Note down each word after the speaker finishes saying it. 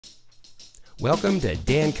Welcome to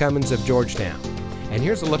Dan Cummins of Georgetown, and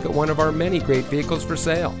here's a look at one of our many great vehicles for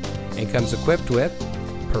sale, and comes equipped with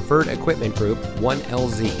Preferred Equipment Group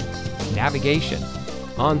 1LZ, navigation,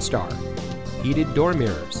 OnStar, heated door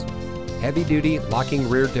mirrors, heavy-duty locking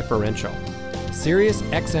rear differential, Sirius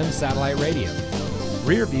XM satellite radio,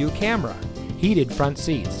 rear view camera, heated front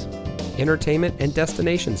seats, entertainment and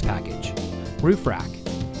destinations package, roof rack,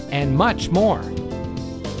 and much more.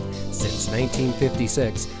 Since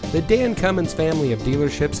 1956, the Dan Cummins family of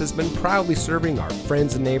dealerships has been proudly serving our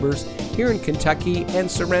friends and neighbors here in Kentucky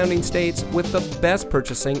and surrounding states with the best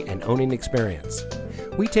purchasing and owning experience.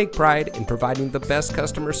 We take pride in providing the best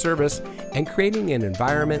customer service and creating an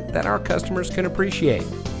environment that our customers can appreciate.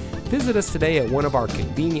 Visit us today at one of our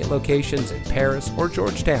convenient locations in Paris or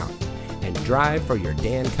Georgetown and drive for your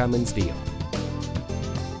Dan Cummins deal.